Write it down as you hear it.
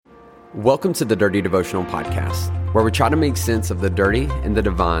Welcome to the Dirty Devotional Podcast, where we try to make sense of the dirty and the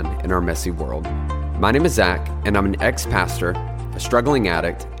divine in our messy world. My name is Zach, and I'm an ex-pastor, a struggling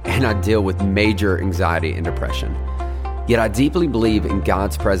addict, and I deal with major anxiety and depression. Yet I deeply believe in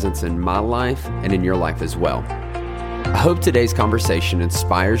God's presence in my life and in your life as well. I hope today's conversation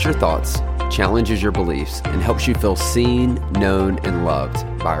inspires your thoughts, challenges your beliefs, and helps you feel seen, known, and loved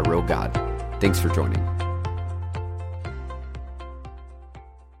by a real God. Thanks for joining.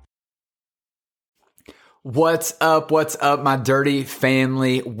 What's up, my dirty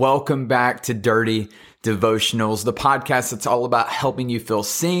family? Welcome back to Dirty Devotionals, the podcast that's all about helping you feel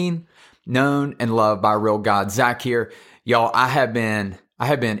seen, known, and loved by a real God. Zach here. Y'all, I have been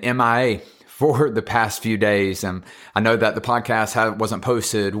MIA for the past few days. I know that the podcast wasn't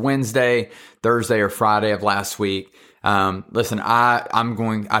posted Wednesday, Thursday, or Friday of last week. Listen,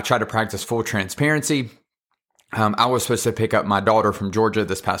 I try to practice full transparency. I was supposed to pick up my daughter from Georgia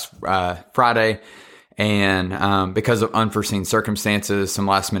this past Friday. And because of unforeseen circumstances, some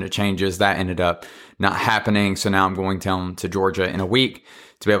last minute changes, that ended up not happening. So now I'm going down to Georgia in a week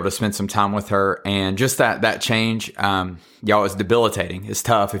to be able to spend some time with her. And just that change, y'all, is debilitating. It's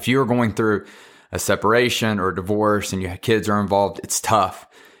tough. If you're going through a separation or a divorce and your kids are involved, it's tough.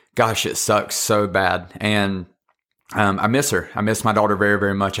 Gosh, it sucks so bad. And I miss her. I miss my daughter very,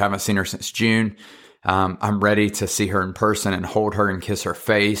 very much. I haven't seen her since June. I'm ready to see her in person and hold her and kiss her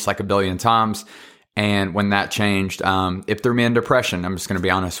face like a billion times. And when that changed, it threw me in depression. I'm just going to be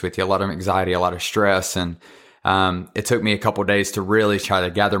honest with you. A lot of anxiety, a lot of stress. And it took me a couple of days to really try to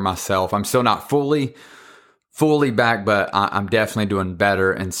gather myself. I'm still not fully back, but I'm definitely doing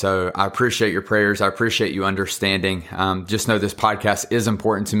better. And so I appreciate your prayers. I appreciate you understanding. Just know this podcast is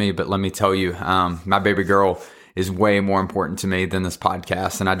important to me, but let me tell you, my baby girl is way more important to me than this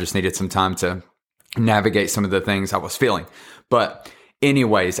podcast. And I just needed some time to navigate some of the things I was feeling. But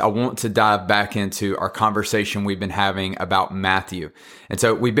anyways, I want to dive back into our conversation we've been having about Matthew. And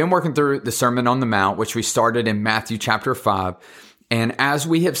so we've been working through the Sermon on the Mount, which we started in Matthew chapter 5. And as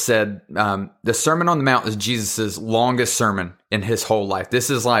we have said, the Sermon on the Mount is Jesus's longest sermon in his whole life. This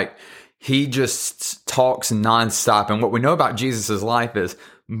is like, he just talks nonstop. And what we know about Jesus's life is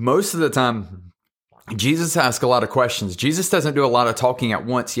most of the time, Jesus asks a lot of questions. Jesus doesn't do a lot of talking at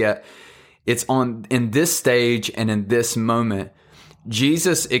once yet. It's in this stage and in this moment,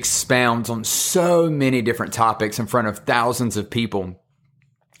 Jesus expounds on so many different topics in front of thousands of people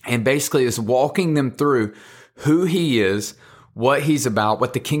and basically is walking them through who he is, what he's about,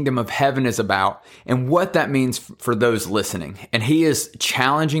 what the kingdom of heaven is about, and what that means for those listening. And he is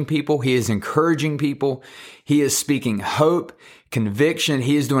challenging people. He is encouraging people. He is speaking hope, conviction.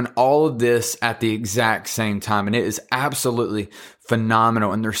 He is doing all of this at the exact same time. And it is absolutely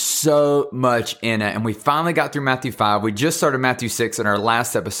phenomenal. And there's so much in it. And we finally got through Matthew 5. We just started Matthew 6 in our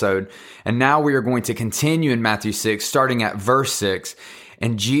last episode. And now we are going to continue in Matthew 6, starting at verse 6.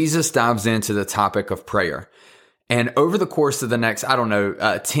 And Jesus dives into the topic of prayer. And over the course of the next,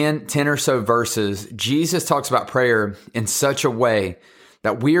 10 or so verses, Jesus talks about prayer in such a way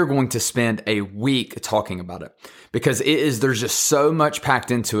that we are going to spend a week talking about it, because there's just so much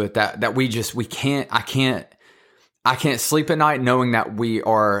packed into it that I can't sleep at night knowing that we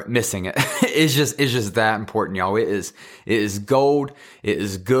are missing it. It's just that important, y'all. It is gold. It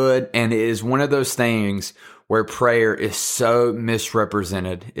is good. And it is one of those things where prayer is so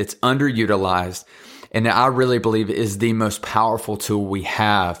misrepresented. It's underutilized. And I really believe it is the most powerful tool we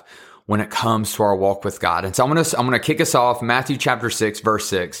have when it comes to our walk with God. And so I'm going to kick us off. Matthew chapter 6, verse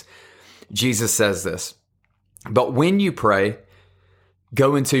 6. Jesus says this: "But when you pray,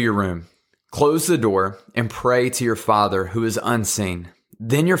 go into your room, close the door, and pray to your Father who is unseen.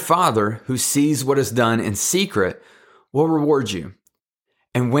 Then your Father who sees what is done in secret will reward you.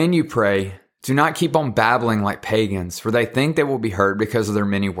 And when you pray, do not keep on babbling like pagans, for they think they will be heard because of their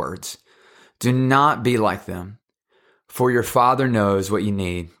many words. Do not be like them, for your Father knows what you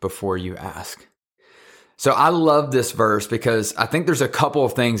need before you ask." So I love this verse because I think there's a couple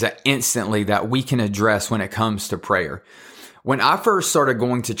of things that we can address when it comes to prayer. When I first started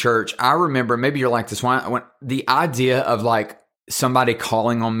going to church, I remember, maybe you're like this one, when the idea of like somebody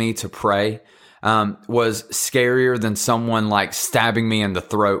calling on me to pray was scarier than someone like stabbing me in the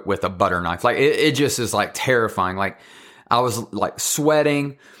throat with a butter knife. Like it just is like terrifying. Like I was like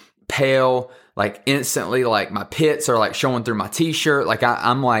sweating, pale, like instantly, like my pits are like showing through my t-shirt. Like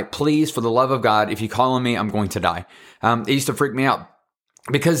I'm like, please, for the love of God, if you call on me, I'm going to die. It used to freak me out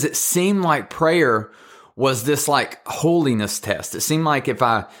because it seemed like prayer was this like holiness test. It seemed like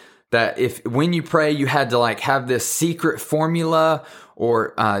if when you pray, you had to like have this secret formula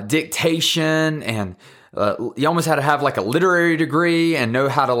or dictation and you almost had to have like a literary degree and know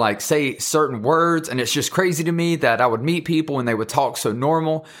how to like say certain words. And it's just crazy to me that I would meet people and they would talk so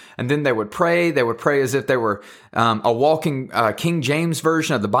normal, and then they would pray as if they were a walking King James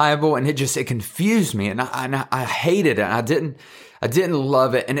version of the Bible. And it confused me, and I hated it. I didn't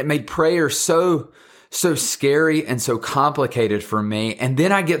love it. And it made prayer so scary and so complicated for me. And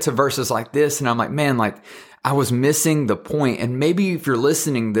then I get to verses like this and I'm like, man, like I was missing the point. And maybe if you're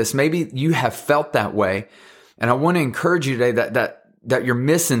listening to this, maybe you have felt that way. And I want to encourage you today that you're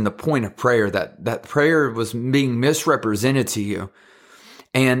missing the point of prayer, that prayer was being misrepresented to you.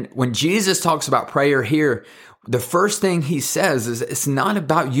 And when Jesus talks about prayer here, the first thing he says is it's not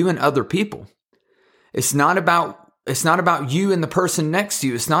about you and other people. It's not about you and the person next to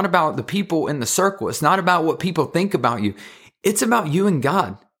you. It's not about the people in the circle. It's not about what people think about you. It's about you and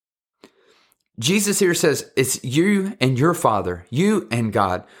God. Jesus here says it's you and your Father, you and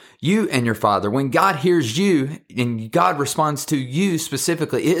God, you and your Father. When God hears you and God responds to you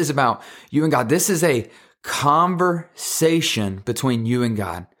specifically, it is about you and God. This is a conversation between you and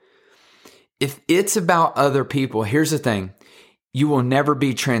God. If it's about other people, here's the thing. You will never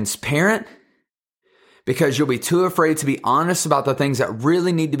be transparent because you'll be too afraid to be honest about the things that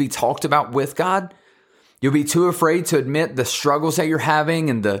really need to be talked about with God. You'll be too afraid to admit the struggles that you're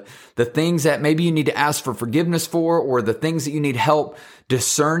having and the things that maybe you need to ask for forgiveness for, or the things that you need help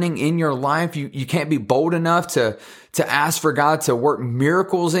discerning in your life. You can't be bold enough to ask for God to work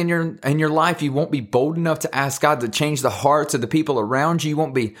miracles in your life. You won't be bold enough to ask God to change the hearts of the people around you. You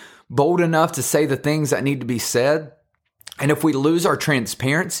won't be bold enough to say the things that need to be said. And if we lose our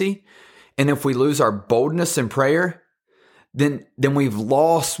transparency, and if we lose our boldness in prayer, then we've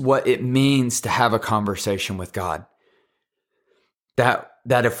lost what it means to have a conversation with God. That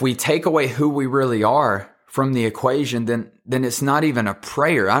if we take away who we really are from the equation, then it's not even a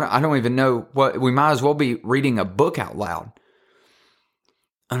prayer. I don't even know we might as well be reading a book out loud.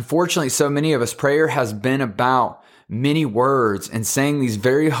 Unfortunately, so many of us, prayer has been about many words and saying these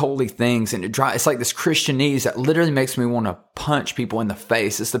very holy things. And it's like this Christianese that literally makes me want to punch people in the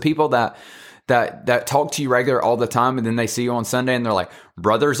face. It's the people that talk to you regular all the time, and then they see you on Sunday and they're like,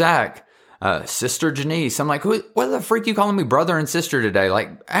 Brother Zach, Sister Janice. I'm like, what the freak you calling me brother and sister today? Like,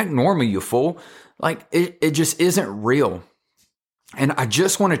 act normal, you fool. Like, it just isn't real. And I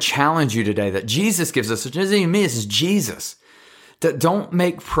just want to challenge you today that Jesus gives us, it doesn't even mean it's Jesus, that don't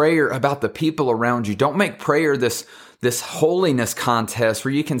make prayer about the people around you. Don't make prayer this holiness contest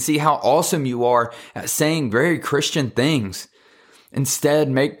where you can see how awesome you are at saying very Christian things. Instead,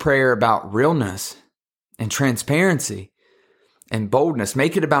 make prayer about realness and transparency and boldness.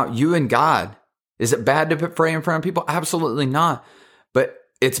 Make it about you and God. Is it bad to pray in front of people? Absolutely not. But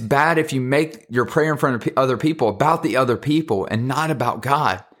it's bad if you make your prayer in front of other people about the other people and not about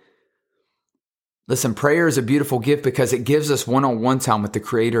God. Listen, prayer is a beautiful gift because it gives us one-on-one time with the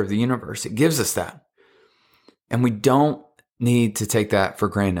creator of the universe. It gives us that. And we don't need to take that for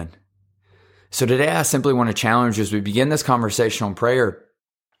granted. So today I simply want to challenge you as we begin this conversation on prayer.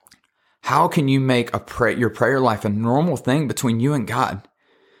 How can you make your prayer life a normal thing between you and God?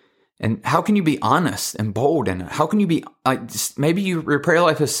 And how can you be honest and bold? And how can you be maybe your prayer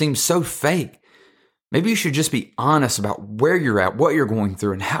life has seemed so fake. Maybe you should just be honest about where you're at, what you're going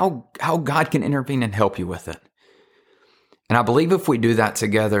through, and how God can intervene and help you with it. And I believe if we do that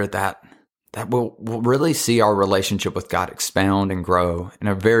together, that we'll really see our relationship with God expound and grow in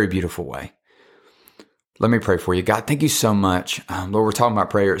a very beautiful way. Let me pray for you. God, thank you so much. Lord, we're talking about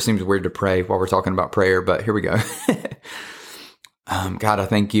prayer. It seems weird to pray while we're talking about prayer, but here we go. God, I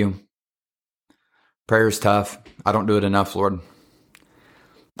thank you. Prayer is tough. I don't do it enough, Lord.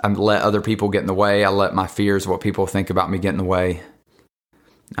 I let other people get in the way. I let my fears, what people think about me, get in the way.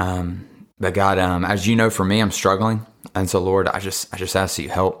 But God, as you know, for me, I'm struggling. And so, Lord, I just ask that you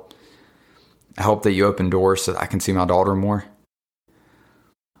help. I hope that you open doors so that I can see my daughter more.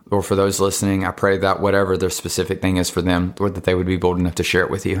 Lord, for those listening, I pray that whatever their specific thing is for them, Lord, that they would be bold enough to share it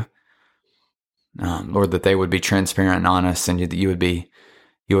with you. Lord, that they would be transparent and honest, and that you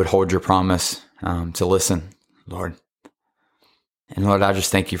would hold your promise to listen, Lord. And Lord, I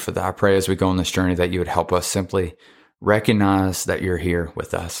just thank you for that. I pray as we go on this journey that you would help us simply recognize that you're here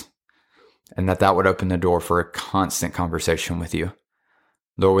with us, and that would open the door for a constant conversation with you.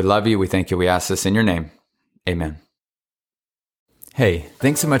 Lord, we love you. We thank you. We ask this in your name. Amen. Hey,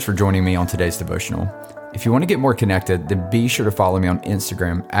 thanks so much for joining me on today's devotional. If you want to get more connected, then be sure to follow me on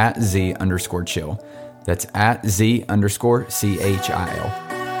Instagram @Z_chill. That's @Z_CHIL.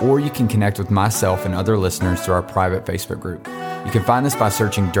 Or you can connect with myself and other listeners through our private Facebook group. You can find this by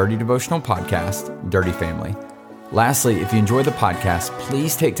searching Dirty Devotional Podcast, Dirty Family. Lastly, if you enjoy the podcast,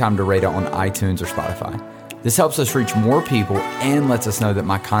 please take time to rate it on iTunes or Spotify. This helps us reach more people and lets us know that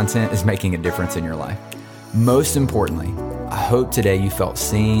my content is making a difference in your life. Most importantly, I hope today you felt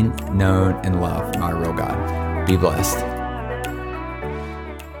seen, known, and loved by a real God. Be blessed.